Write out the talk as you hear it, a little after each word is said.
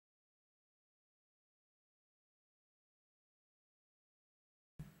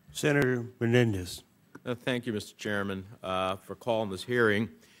Senator Menendez. Thank you, Mr. Chairman, for calling this hearing.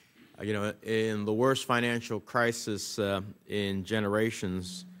 In the worst financial crisis in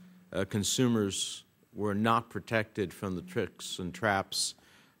generations, consumers were not protected from the tricks and traps,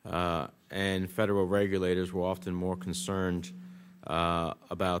 and federal regulators were often more concerned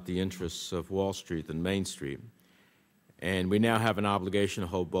about the interests of Wall Street than Main Street. And we now have an obligation to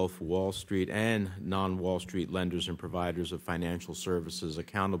hold both Wall Street and non-Wall Street lenders and providers of financial services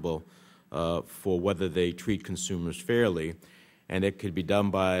accountable for whether they treat consumers fairly. And it could be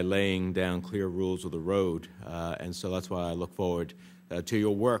done by laying down clear rules of the road. And so that's why I look forward to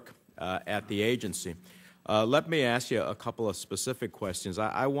your work at the agency. Let me ask you a couple of specific questions.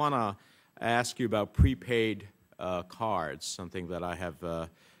 I want to ask you about prepaid cards, something that I have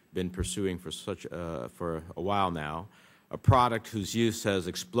been pursuing for a while now, a product whose use has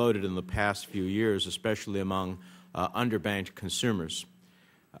exploded in the past few years, especially among underbanked consumers.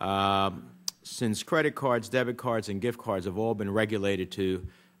 Since credit cards, debit cards, and gift cards have all been regulated to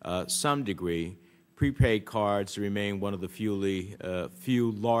some degree, prepaid cards remain one of the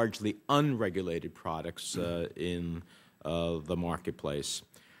few largely unregulated products in the marketplace.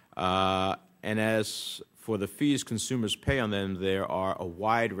 And as for the fees consumers pay on them, there are a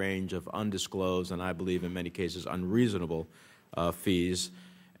wide range of undisclosed and I believe in many cases unreasonable fees,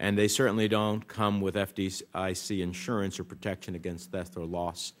 and they certainly don't come with FDIC insurance or protection against theft or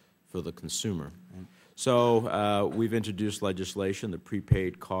loss for the consumer. So we've introduced legislation, the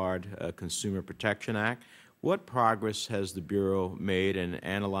Prepaid Card Consumer Protection Act. What progress has the Bureau made in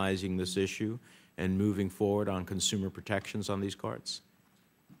analyzing this issue and moving forward on consumer protections on these cards?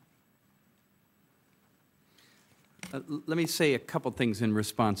 Let me say a couple things in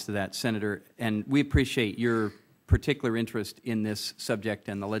response to that, Senator, and we appreciate your particular interest in this subject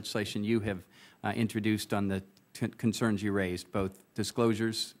and the legislation you have introduced on the concerns you raised, both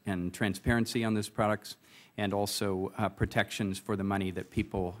disclosures and transparency on these products and also protections for the money that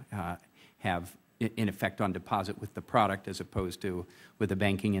people have in effect on deposit with the product as opposed to with a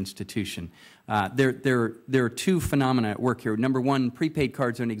banking institution. There are two phenomena at work here. Number one, prepaid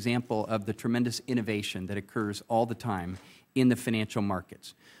cards are an example of the tremendous innovation that occurs all the time in the financial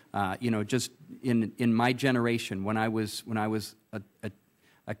markets. Just in my generation, when I was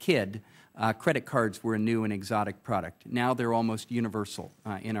a kid, credit cards were a new and exotic product. Now they're almost universal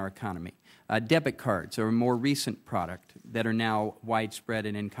in our economy. Debit cards are a more recent product that are now widespread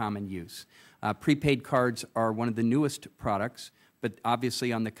and in common use. Prepaid cards are one of the newest products, but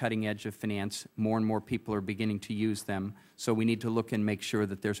obviously on the cutting edge of finance, more and more people are beginning to use them, so we need to look and make sure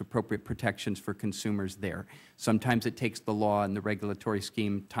that there's appropriate protections for consumers there. Sometimes it takes the law and the regulatory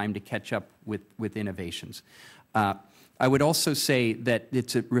scheme time to catch up with innovations. I would also say that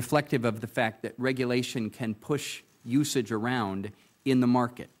it's reflective of the fact that regulation can push usage around in the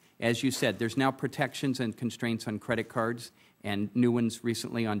market. As you said, there's now protections and constraints on credit cards and new ones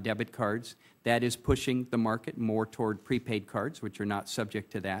recently on debit cards. That is pushing the market more toward prepaid cards, which are not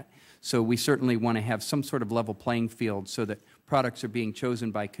subject to that. So we certainly want to have some sort of level playing field so that products are being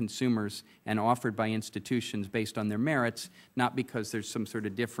chosen by consumers and offered by institutions based on their merits, not because there's some sort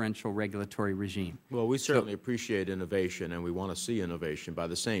of differential regulatory regime. Well, we certainly appreciate innovation, and we want to see innovation. By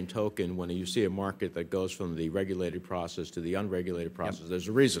the same token, when you see a market that goes from the regulated process to the unregulated process, there's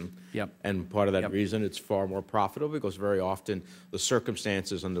a reason. And part of that reason, it's far more profitable because very often the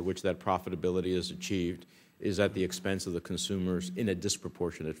circumstances under which that profitability is achieved is at the expense of the consumers in a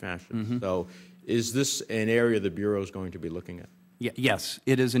disproportionate fashion. So is this an area the Bureau is going to be looking at? Yes,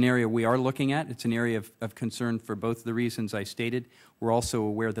 it is an area we are looking at. It's an area of concern for both the reasons I stated. We're also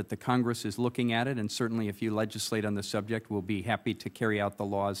aware that the Congress is looking at it, and certainly if you legislate on the subject, we'll be happy to carry out the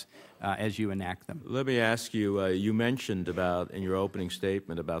laws as you enact them. Let me ask you, you mentioned in your opening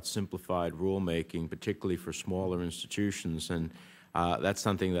statement about simplified rulemaking, particularly for smaller institutions, and that's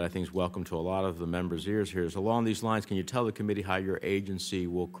something that I think is welcome to a lot of the members' ears here. So along these lines, can you tell the committee how your agency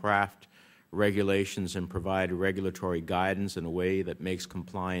will craft regulations and provide regulatory guidance in a way that makes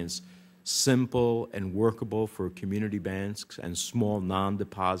compliance simple and workable for community banks and small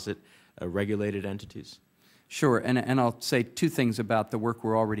non-deposit regulated entities? Sure, and I'll say two things about the work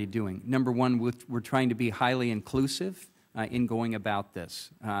we're already doing. Number one, we're trying to be highly inclusive in going about this.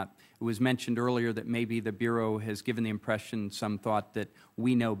 It was mentioned earlier that maybe the Bureau has given the impression, some thought, that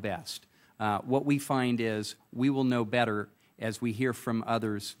we know best. What we find is we will know better as we hear from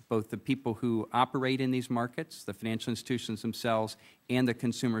others, both the people who operate in these markets, the financial institutions themselves, and the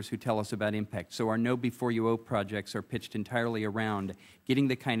consumers who tell us about impact. So our Know Before You Owe projects are pitched entirely around getting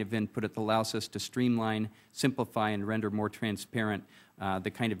the kind of input that allows us to streamline, simplify, and render more transparent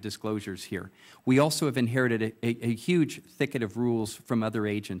the kind of disclosures here. We also have inherited a huge thicket of rules from other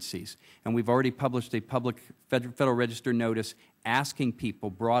agencies, and we've already published a public Federal Register notice asking people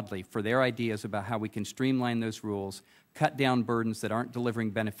broadly for their ideas about how we can streamline those rules, cut down burdens that aren't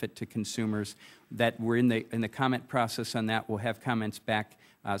delivering benefit to consumers. That we're in the comment process on that. We'll have comments back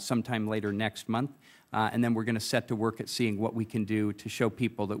sometime later next month. And then we're going to set to work at seeing what we can do to show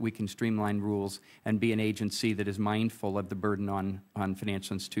people that we can streamline rules and be an agency that is mindful of the burden on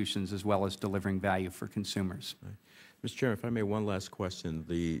financial institutions as well as delivering value for consumers. Right. Mr. Chairman, if I may, one last question,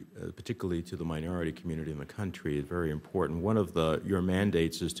 particularly to the minority community in the country, is very important. One of your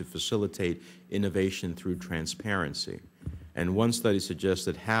mandates is to facilitate innovation through transparency. And one study suggests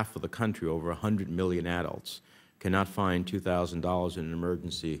that half of the country, over 100 million adults, cannot find $2,000 in an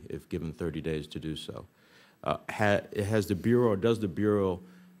emergency if given 30 days to do so. Does the Bureau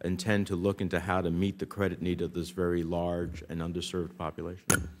intend to look into how to meet the credit need of this very large and underserved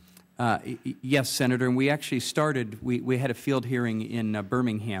population? Yes, Senator, and we actually started, we had a field hearing in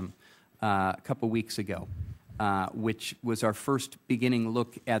Birmingham a couple weeks ago, which was our first beginning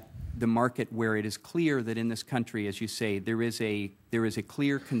look at the market where it is clear that in this country, as you say, there is a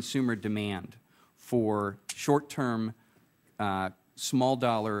clear consumer demand for short-term,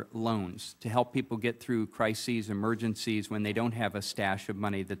 small-dollar loans to help people get through crises, emergencies, when they don't have a stash of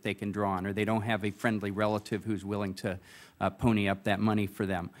money that they can draw on, or they don't have a friendly relative who's willing to pony up that money for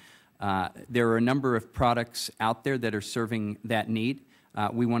them. There are a number of products out there that are serving that need.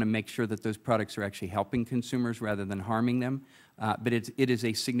 We want to make sure that those products are actually helping consumers rather than harming them. But it is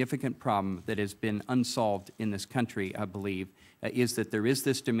a significant problem that has been unsolved in this country, I believe, is that there is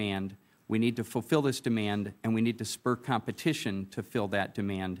this demand. We need to fulfill this demand, and we need to spur competition to fill that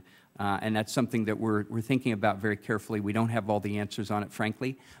demand. And that's something that we're thinking about very carefully. We don't have all the answers on it,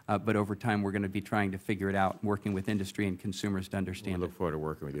 frankly, but over time we're going to be trying to figure it out, working with industry and consumers to understand it. We look forward to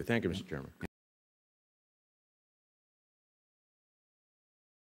working with you. Thank you, Mr. Chairman.